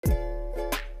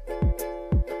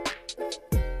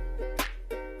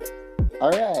All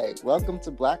right, welcome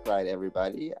to Black Light,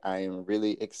 everybody. I am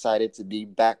really excited to be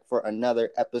back for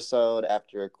another episode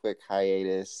after a quick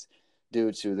hiatus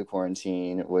due to the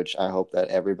quarantine, which I hope that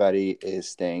everybody is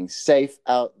staying safe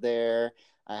out there.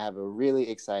 I have a really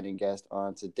exciting guest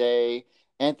on today.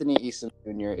 Anthony Easton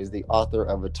Jr. is the author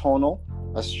of Atonal,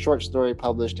 a short story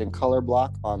published in Color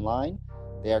Block online.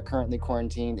 They are currently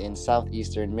quarantined in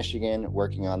southeastern Michigan,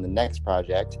 working on the next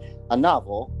project, a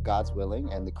novel, God's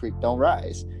Willing, and the Creek Don't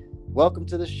Rise. Welcome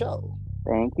to the show.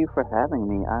 Thank you for having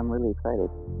me. I'm really excited.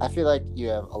 I feel like you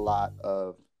have a lot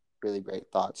of really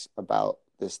great thoughts about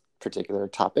this particular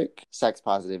topic, sex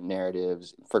positive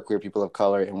narratives for queer people of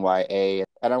color in YA.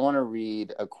 And I want to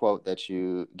read a quote that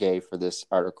you gave for this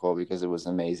article because it was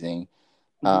amazing.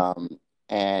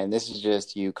 And this is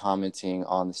just you commenting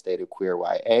on the state of queer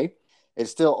YA.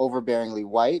 It's still overbearingly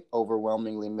white,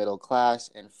 overwhelmingly middle class,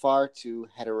 and far too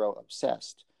hetero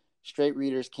obsessed. Straight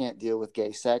readers can't deal with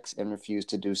gay sex and refuse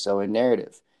to do so in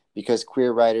narrative. Because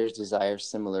queer writers desire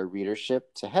similar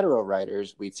readership to hetero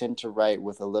writers, we tend to write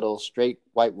with a little straight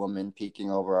white woman peeking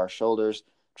over our shoulders,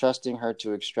 trusting her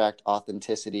to extract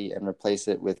authenticity and replace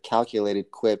it with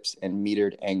calculated quips and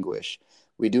metered anguish.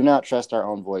 We do not trust our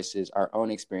own voices, our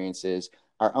own experiences,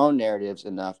 our own narratives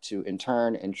enough to, in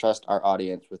turn, entrust our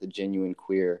audience with a genuine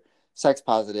queer, sex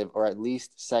positive, or at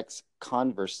least sex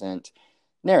conversant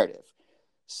narrative.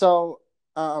 So,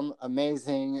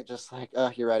 amazing. Just like,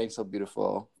 your writing's so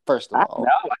beautiful. First of I all,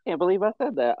 know. I can't believe I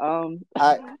said that.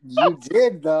 you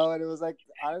did though, and it was like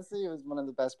honestly, it was one of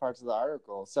the best parts of the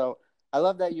article. So I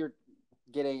love that you're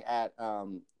getting at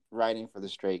writing for the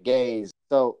straight gays.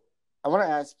 So I want to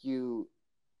ask you,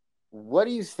 what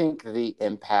do you think the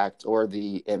impact or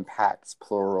the impacts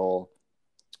plural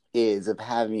is of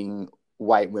having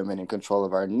white women in control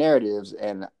of our narratives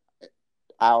and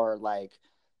our like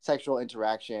sexual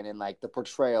interaction and like the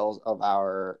portrayals of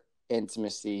our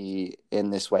intimacy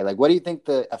in this way? Like, what do you think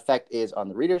the effect is on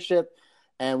the readership,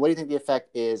 and what do you think the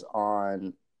effect is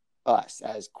on us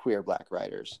as queer Black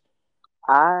writers?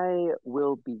 I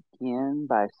will begin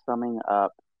by summing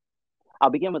up.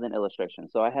 I'll begin with an illustration.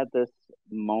 So I had this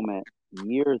moment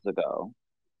years ago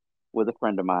with a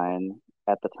friend of mine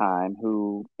at the time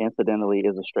who incidentally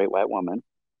is a straight white woman.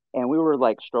 And we were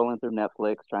like strolling through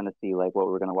Netflix trying to see like what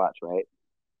we were going to watch, right?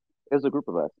 It was a group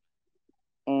of us.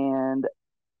 And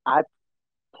I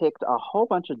picked a whole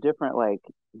bunch of different like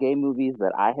gay movies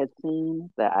that I had seen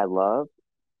that I loved.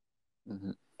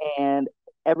 Mm-hmm. And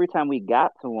every time we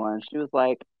got to one, she was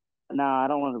like, "No, I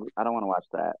don't want to. I don't want to watch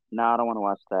that. No, I don't want to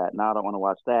watch that. No, I don't want to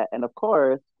watch that." And of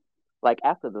course, like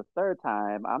after the third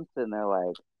time, I'm sitting there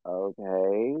like,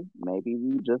 "Okay, maybe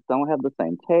we just don't have the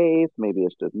same taste. Maybe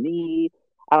it's just me.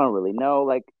 I don't really know."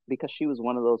 Like because she was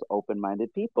one of those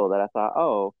open-minded people that I thought,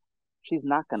 "Oh, she's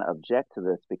not going to object to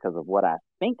this because of what I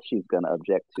think she's going to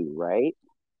object to, right?"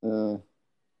 Mm.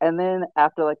 And then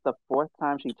after like the fourth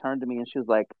time, she turned to me and she was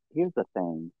like, "Here's the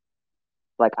thing.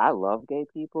 Like I love gay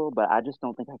people, but I just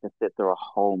don't think I could sit through a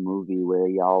whole movie where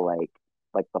y'all like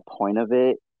the point of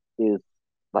it is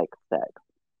like sex.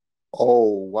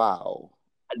 Oh, wow.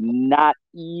 Not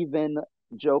even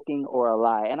joking or a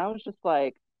lie." And I was just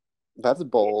like, That's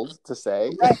bold to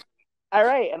say. right, all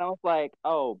right. And I was like,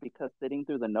 oh, because sitting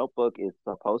through the notebook is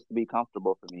supposed to be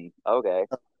comfortable for me. Okay.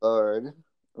 Lord. I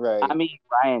Right. mean,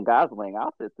 Ryan Gosling,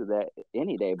 I'll sit through that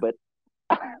any day, but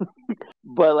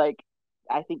but like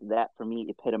I think that for me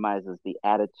epitomizes the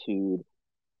attitude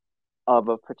of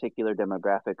a particular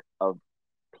demographic of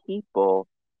people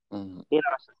Mm-hmm. in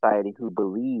our society who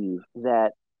believe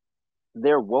that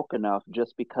they're woke enough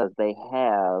just because they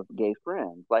have gay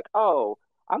friends. Like, oh,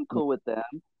 I'm cool with them.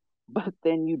 But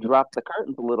then you drop the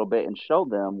curtains a little bit and show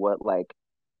them what like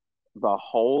the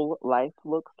whole life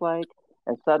looks like.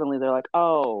 And suddenly they're like,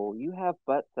 oh, you have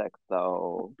butt sex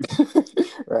though.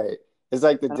 Right. It's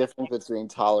like the And difference between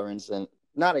tolerance and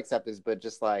not acceptance, but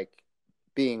just like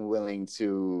being willing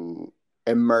to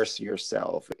immerse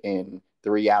yourself in the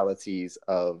realities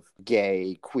of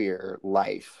gay, queer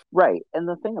life. right. And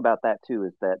the thing about that too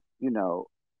is that,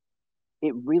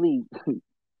 it really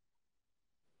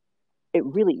it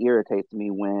really irritates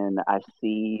me when I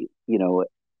see,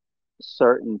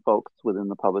 certain folks within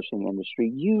the publishing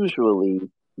industry, usually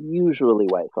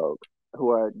white folks who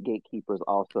are gatekeepers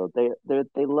also,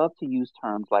 they love to use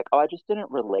terms like, oh, I just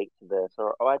didn't relate to this,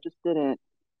 or oh, I just didn't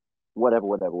whatever,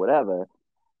 whatever, whatever.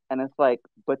 And it's like,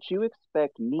 but you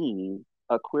expect me,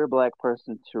 a queer black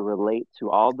person, to relate to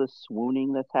all the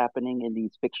swooning that's happening in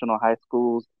these fictional high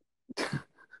schools,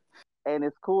 and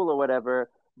it's cool or whatever,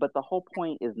 but the whole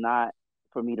point is not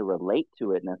for me to relate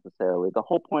to it necessarily. The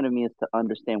whole point of me is to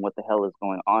understand what the hell is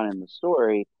going on in the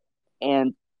story.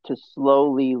 And to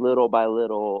slowly, little by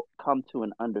little, come to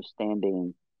an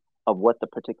understanding of what the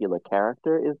particular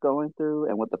character is going through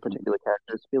and what the particular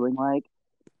character is feeling like.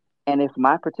 And if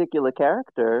my particular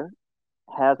character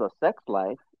has a sex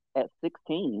life at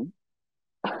 16,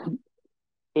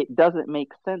 it doesn't make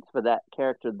sense for that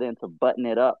character then to button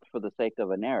it up for the sake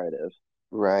of a narrative.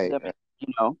 Right. That,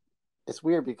 you know, It's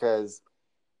weird because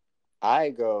I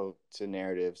go to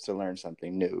narratives to learn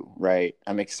something new, right?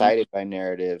 I'm excited by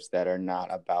narratives that are not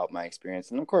about my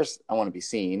experience. And of course, I want to be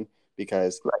seen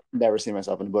because right, I've never seen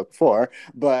myself in a book before.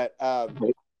 But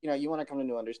right. you want to come to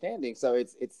new understanding. So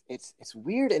it's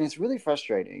weird and it's really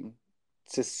frustrating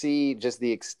to see just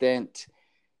the extent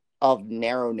of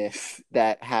narrowness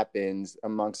that happens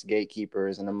amongst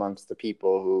gatekeepers and amongst the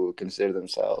people who consider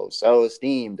themselves so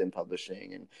esteemed in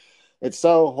publishing. And it's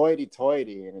so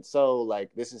hoity-toity, and it's so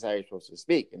like, this is how you're supposed to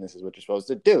speak, and this is what you're supposed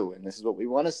to do, and this is what we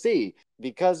want to see.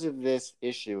 Because of this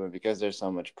issue, and because there's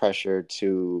so much pressure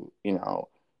to,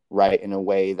 write in a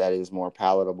way that is more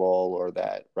palatable or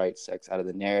that writes sex out of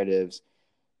the narratives,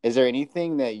 is there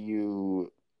anything that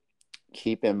you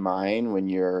keep in mind when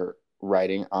you're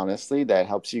writing honestly that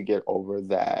helps you get over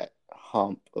that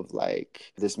hump of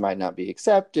like, this might not be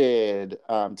accepted,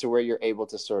 to where you're able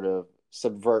to sort of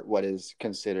subvert what is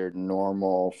considered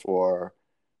normal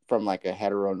from like a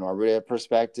heteronormative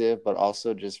perspective, but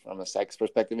also just from a sex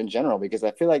perspective in general? Because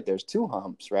I feel like there's two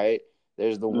humps, right?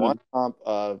 There's the one Mm, hump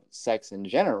of sex in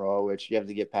general, which you have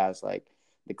to get past, like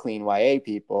the clean YA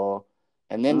people,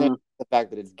 and then there's mm. the fact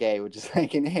that it's gay, which is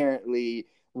like inherently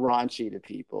raunchy to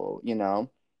people.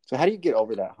 So how do you get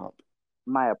over that hump?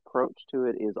 My approach to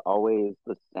it is always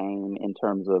the same in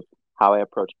terms of how I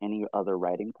approach any other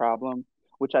writing problem,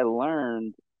 which I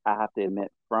learned, I have to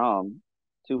admit, from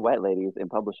two white ladies in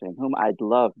publishing whom I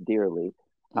love dearly.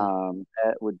 Mm.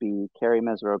 That would be Carrie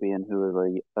Mesrobian, who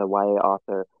is a YA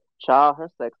author. Child, her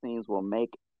sex scenes will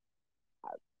make,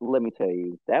 let me tell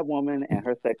you, that woman and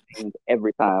her sex scenes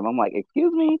every time. I'm like,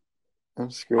 excuse me, I'm how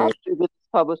screaming. did you get this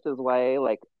published as YA?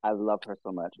 Like, I love her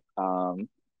so much.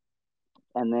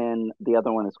 And then the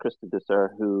other one is Krista Disser,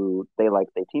 who they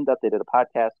teamed up, they did a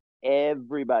podcast.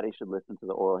 Everybody should listen to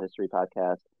the Oral History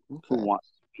podcast who Okay. wants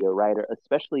to be a writer,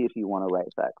 especially if you want to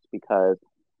write sex, because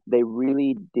they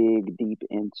really dig deep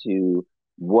into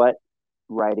what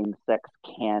writing sex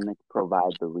can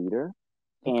provide the reader.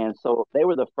 Okay. And so they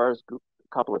were the first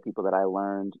couple of people that I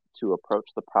learned to approach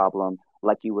the problem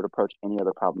like you would approach any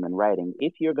other problem in writing.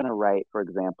 If you're going to write, for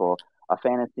example, a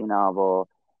fantasy novel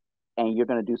and you're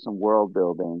going to do some world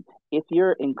building, if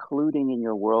you're including in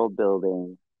your world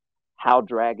building how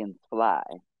dragons fly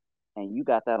and you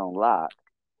got that on lock,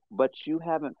 but you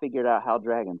haven't figured out how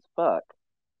dragons fuck,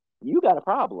 you got a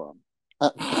problem.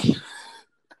 Uh,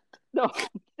 No,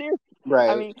 seriously. I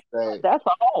right. mean, Right. that's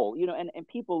a whole, and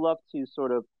people love to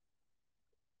sort of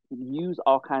use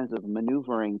all kinds of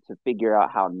maneuvering to figure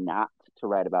out how not to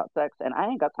write about sex. And I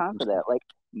ain't got time for that. Like,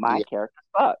 my Yeah. characters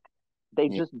fuck. They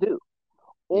Yeah. just do.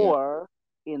 Yeah. Or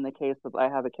in the case of, I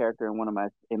have a character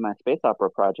in my space opera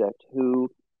project who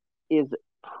is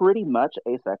pretty much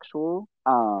asexual.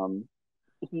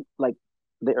 He like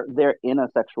they're in a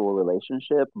sexual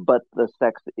relationship, but the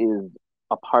sex is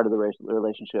a part of the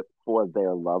relationship for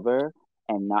their lover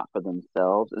and not for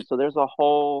themselves. And so there's a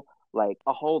whole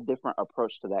different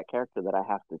approach to that character that I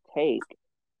have to take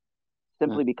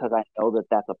simply because I know that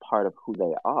that's a part of who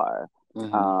they are.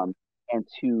 Mm-hmm. Um, and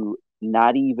to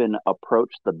not even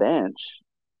approach the bench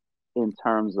in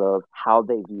terms of how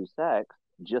they view sex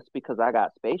just because I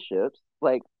got spaceships.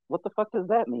 Like, what the fuck does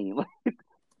that mean?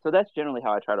 So that's generally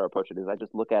how I try to approach it. Is I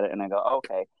just look at it and I go, oh,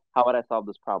 okay, how would I solve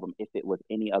this problem if it was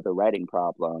any other writing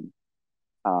problem?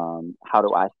 How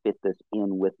do I fit this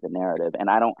in with the narrative? And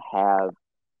I don't have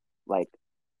like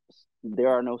there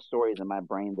are no stories in my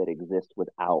brain that exist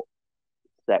without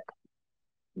sex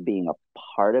being a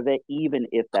part of it, even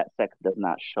if that sex does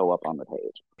not show up on the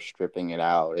page. Stripping it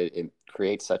out, it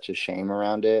creates such a shame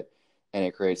around it, and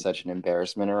it creates such an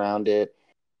embarrassment around it,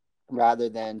 rather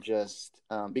than just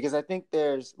because I think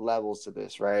there's levels to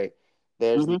this, right?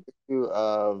 There's the Mm-hmm. issue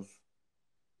of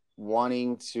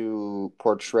wanting to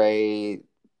portray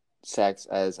sex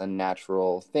as a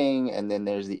natural thing, and then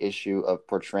there's the issue of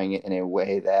portraying it in a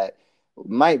way that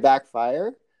might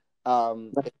backfire.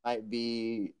 It might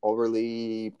be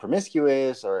overly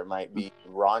promiscuous, or it might be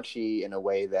raunchy in a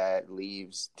way that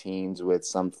leaves teens with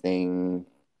something,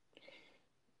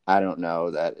 I don't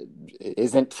know, that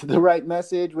isn't the right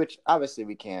message. Which obviously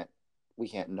we can't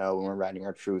know when we're writing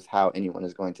our truth how anyone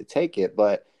is going to take it.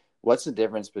 But what's the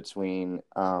difference between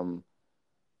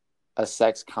a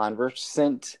sex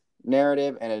conversant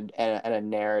narrative and a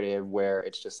narrative where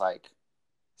it's just like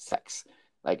sex?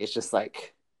 Like it's just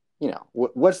like,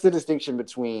 what's the distinction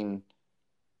between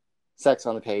sex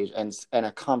on the page and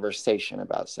a conversation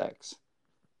about sex?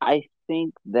 I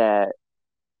think that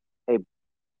a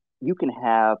you can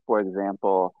have, for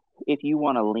example, if you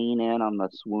want to lean in on the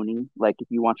swooning, like if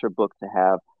you want your book to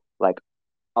have like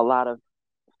a lot of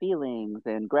feelings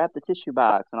and grab the tissue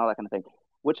box and all that kind of thing,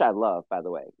 which I love, by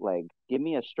the way. Like, give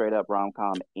me a straight up rom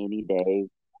com any day.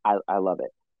 I love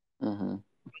it. Mm-hmm.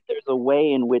 There's a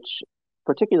way in which,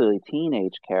 particularly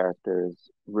teenage characters,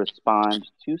 respond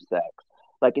to sex.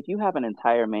 Like, if you have an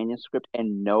entire manuscript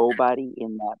and nobody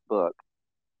in that book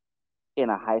in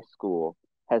a high school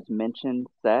has mentioned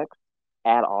sex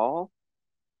at all,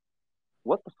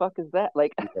 what the fuck is that?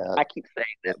 Like, Yeah. I keep saying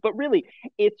that, but really,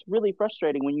 it's really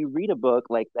frustrating when you read a book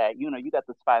like that. You got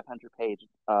this 500-page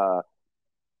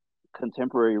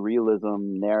contemporary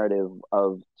realism narrative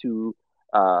of two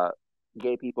uh,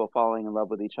 gay people falling in love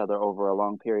with each other over a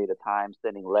long period of time,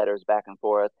 sending letters back and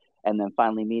forth, and then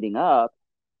finally meeting up.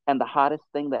 And the hottest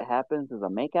thing that happens is a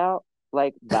makeout.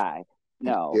 Like, bye.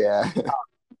 No, Yeah.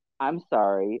 I'm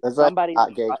sorry. That's like Somebody,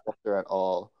 not gay culture at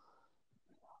all.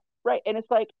 right? And it's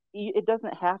like it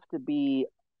doesn't have to be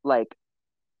like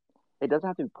it doesn't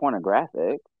have to be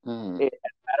pornographic. Mm-hmm. As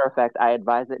a matter of fact, I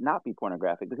advise it not be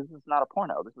pornographic because this is not a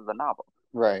porno. This is a novel.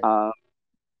 Right. Um,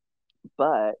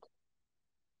 but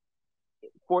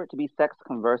for it to be sex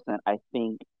conversant, I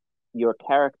think your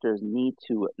characters need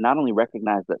to not only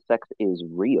recognize that sex is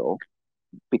real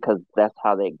because that's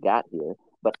how they got here,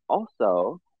 but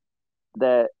also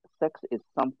that sex is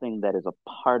something that is a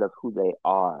part of who they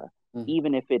are, Mm-hmm.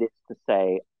 even if it is to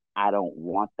say, I don't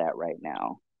want that right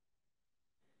now,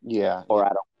 Yeah. Yeah. or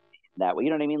I don't that way. You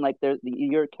know what I mean? Like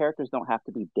your characters don't have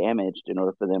to be damaged in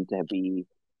order for them to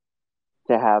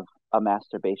have a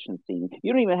masturbation scene.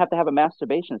 You don't even have to have a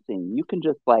masturbation scene. You can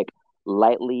just like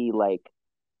lightly like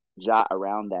jot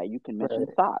around that. You can mention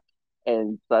Right. socks,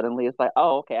 and suddenly it's like,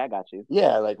 oh, okay, I got you.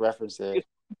 Yeah. Like reference it.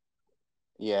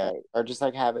 Yeah. Right. Or just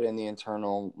like have it in the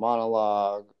internal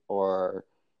monologue or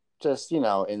just, in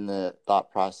the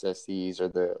thought processes or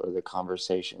the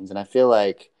conversations. And I feel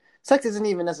like sex isn't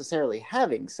even necessarily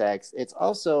having sex. It's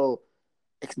also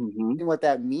Mm-hmm. explaining what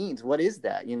that means. What is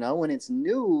that? When it's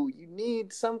new, you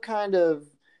need some kind of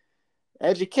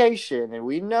education. And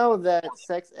we know that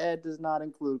sex ed does not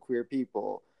include queer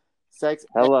people. Sex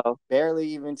ed Hello. barely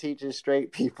even teaches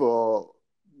straight people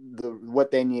what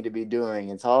they need to be doing.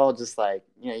 It's all just like,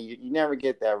 you never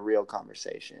get that real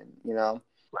conversation. Right.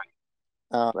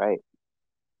 Um, Right.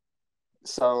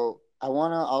 so I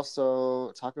want to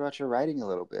also talk about your writing a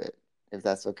little bit, if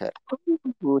that's okay.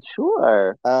 Well,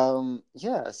 sure.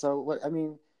 Yeah. So whatever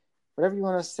you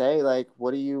want to say, like,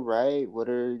 what do you write? What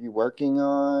are you working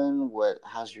on?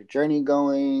 How's your journey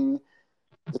going?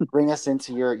 Just bring us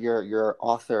into your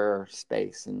author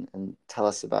space and tell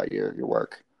us about your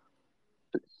work.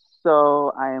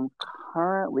 So I am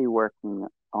currently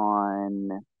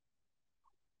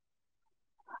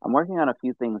I'm working on a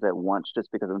few things at once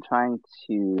just because I'm trying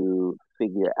to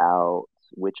figure out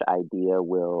which idea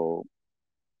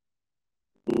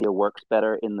works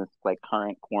better in this like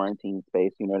current quarantine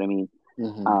space, you know what I mean?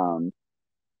 Hmm. Um,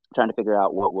 Trying to figure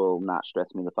out what will not stress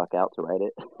me the fuck out to write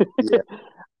Yeah. it.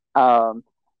 um,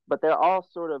 but they're all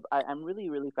sort of I'm really,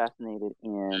 really fascinated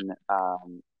in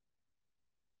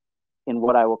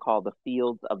what I will call the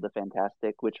fields of the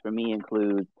fantastic, which for me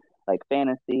includes like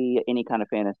fantasy, any kind of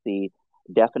fantasy,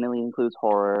 definitely includes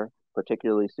horror,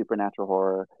 particularly supernatural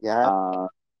horror. Yeah. Uh,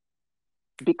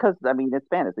 because I mean it's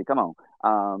fantasy, come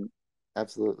on.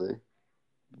 Absolutely.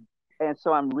 And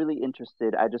so I'm really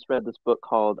interested. I just read this book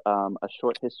called A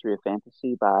Short History of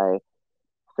Fantasy by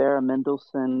Farah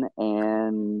Mendlesohn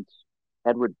and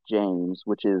Edward James,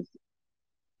 which is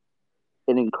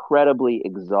an incredibly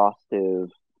exhaustive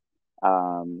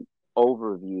um,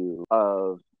 overview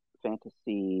of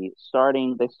fantasy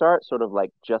starting. They start sort of like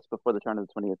just before the turn of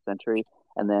the 20th century,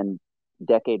 and then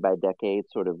decade by decade,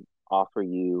 sort of offer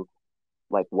you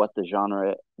like what the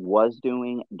genre was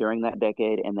doing during that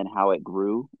decade, and then how it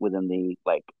grew within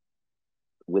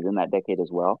that decade as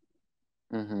well.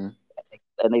 Hmm.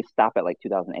 And they stop at like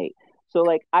 2008. So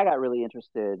like I got really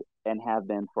interested and have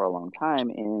been for a long time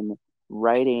in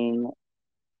writing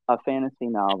a fantasy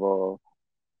novel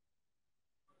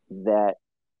that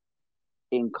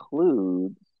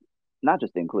includes not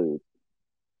just includes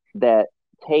that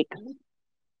takes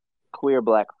queer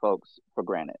black folks for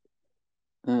granted.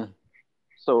 Mm.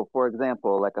 So, for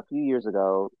example, like a few years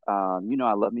ago, I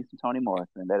love me some Toni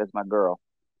Morrison. That is my girl.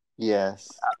 Yes.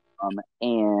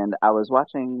 And I was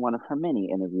watching one of her mini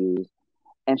interviews,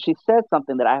 And she said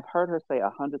something that I've heard her say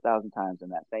 100,000 times in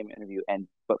that same interview, and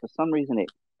but for some reason it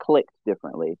clicked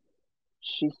differently.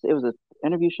 It was an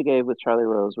interview she gave with Charlie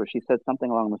Rose where she said something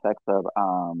along the effects of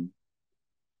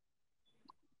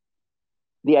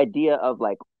the idea of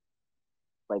like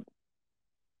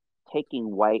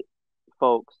taking white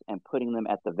folks and putting them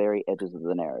at the very edges of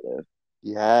the narrative.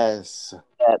 Yes.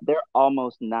 That they're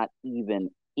almost not even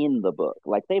in the book.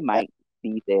 Like they Yeah. might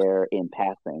be there in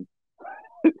passing.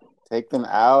 Take them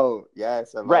out.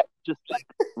 Yes, I love. Right. Just like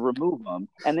remove them.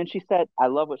 And then she said, I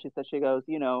love what she said. She goes,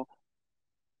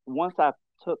 once I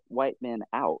took white men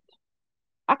out,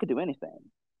 I could do anything.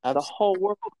 The Absolutely. whole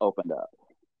world opened up.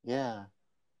 Yeah.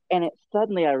 And it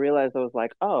suddenly I realized I was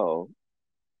like, oh,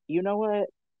 you know what?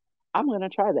 I'm gonna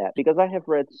try that because I have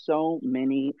read so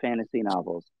many fantasy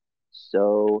novels,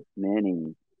 so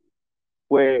many,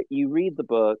 where you read the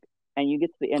book and you get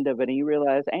to the end of it and you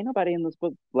realize ain't nobody in this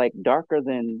book like darker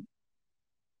than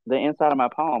the inside of my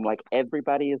palm. Like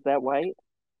everybody is that white.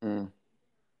 Mm.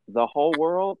 The whole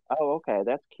world. Oh, okay,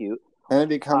 that's cute. And it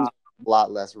becomes Um, a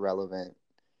lot less relevant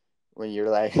when you're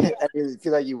like, I mean,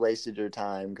 feel like you wasted your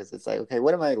time because it's like, okay,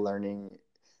 what am I learning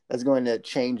that's going to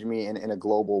change me in a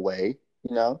global way,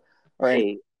 or in a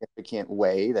right. significant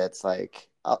way that's like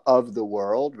of the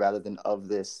world rather than of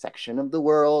this section of the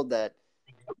world that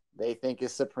they think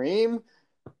is supreme.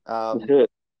 Um,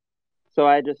 So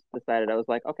I just decided I was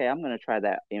like, okay, I'm gonna try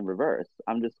that in reverse.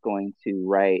 I'm just going to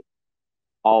write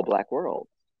all black worlds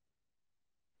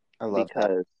I love that.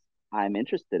 because I'm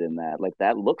interested in that. Like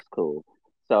that looks cool.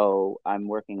 So I'm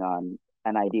working on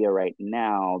an idea right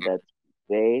now that's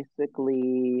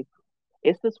basically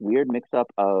it's this weird mix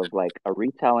up of like a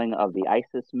retelling of the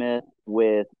Isis myth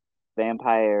with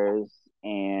vampires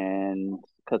and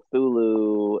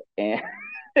Cthulhu and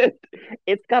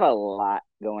it's got a lot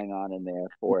going on in there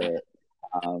for it.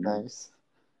 Um, Nice.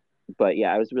 but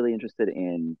yeah, I was really interested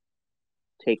in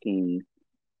taking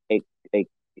a, a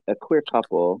a queer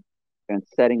couple and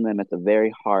setting them at the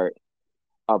very heart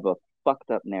of a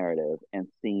fucked up narrative and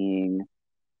seeing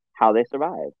how they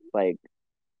survive. Like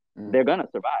Mm. they're gonna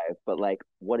survive, but like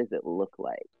what does it look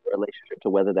like? Relationship to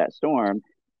weather that storm.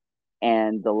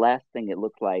 And the last thing it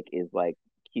looks like is like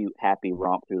cute, happy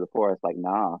romp through the forest. Like,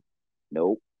 nah,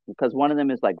 nope. Because one of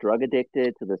them is like drug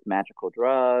addicted to this magical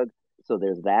drug. So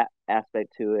there's that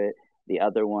aspect to it. The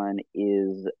other one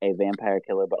is a vampire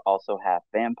killer, but also half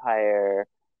vampire.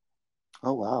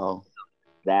 Oh, wow.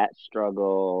 That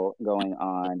struggle going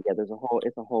on. Yeah,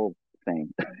 it's a whole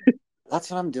thing. That's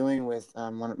what I'm doing with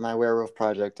my werewolf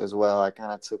project as well. I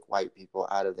kind of took white people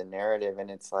out of the narrative,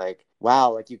 and it's like,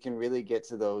 wow, like you can really get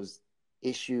to those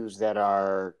issues that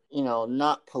are,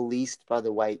 not policed by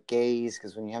the white gaze.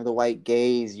 Because when you have the white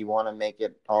gaze, you want to make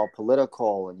it all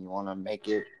political and you want to make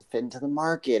it fit into the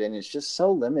market, and it's just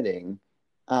so limiting.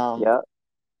 Um, Yeah.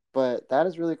 but that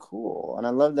is really cool, and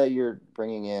I love that you're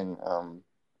bringing in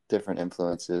different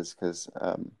influences because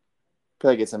I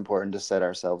feel like it's important to set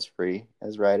ourselves free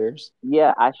as writers.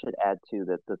 Yeah, I should add too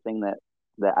that the thing that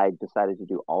I decided to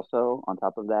do also on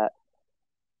top of that,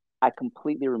 I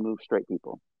completely removed straight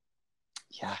people.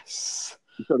 Yes.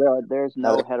 So there's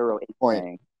Another no hetero point.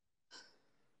 anything.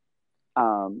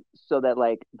 So that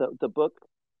like the book,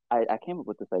 I came up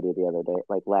with this idea the other day,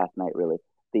 like last night really.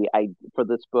 I for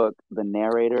this book, the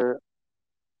narrators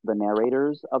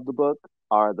of the book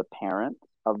are the parents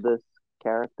of this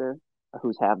character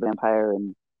who's half vampire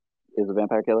and is a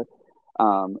vampire killer.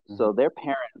 Mhm. So their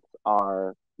parents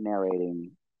are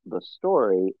narrating the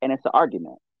story, and it's an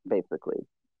argument basically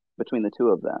between the two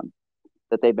of them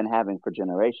that they've been having for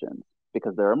generations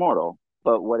because they're immortal.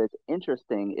 But what is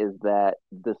interesting is that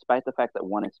despite the fact that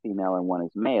one is female and one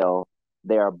is male,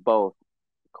 they are both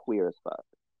queer as fuck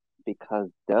because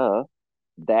duh,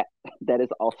 that that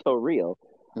is also real.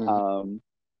 Mhm. Um,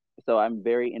 so I'm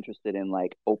very interested in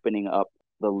like opening up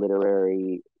the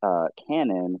literary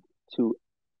canon to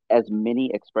as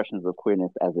many expressions of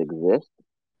queerness as exist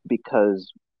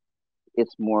because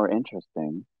it's more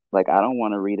interesting. Like I don't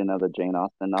want to read another Jane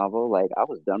Austen novel. Like I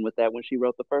was done with that when she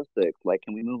wrote the first six. Like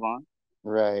can we move on?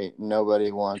 Right.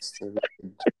 Nobody wants to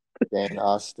read Jane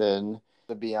Austen,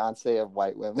 the Beyonce of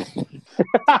white women.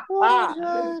 Oh my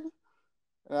god. And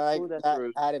Oh, that's that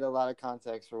rude. added a lot of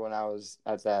context for when I was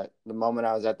at the moment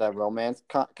I was at that romance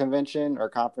convention or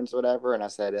conference, or whatever. And I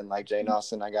said, in like Jane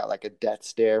Austen, I got like a death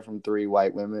stare from three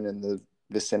white women in the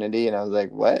vicinity. And I was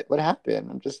like, what? What happened?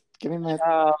 I'm just giving my.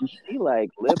 She like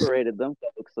liberated them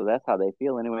folks, so that's how they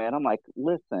feel anyway. And I'm like,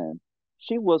 listen,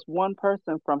 she was one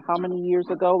person from how many years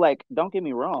ago? Like, don't get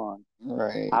me wrong. I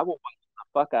Right. will watch the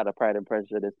fuck out of Pride and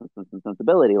Prejudice and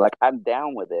Sensibility. Like, I'm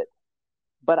down with it.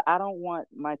 but I don't want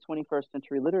my 21st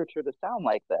century literature to sound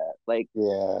like that. Like,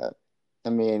 Yeah. I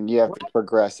mean, you have what? to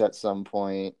progress at some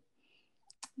point.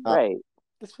 Uh, Right.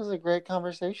 this was a great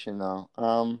conversation, though.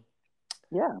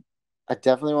 Yeah. I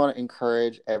definitely want to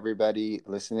encourage everybody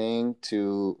listening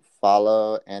to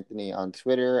follow Anthony on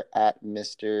Twitter at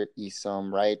Mr.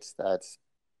 Isom Writes. That's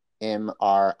Mrisom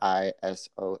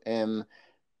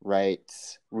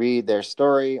Writes. Read their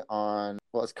story on,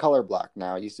 well, it's Color Block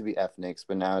now. It used to be Ethnics,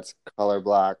 but now it's Color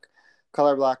Block.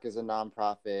 Color Block is a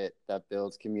nonprofit that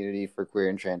builds community for queer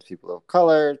and trans people of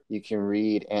color. You can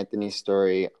read Anthony's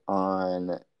story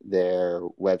on their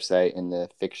website in the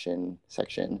fiction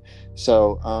section.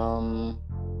 So,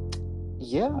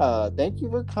 yeah, thank you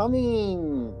for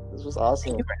coming. This was Thank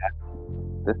awesome. you.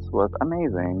 This was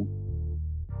amazing.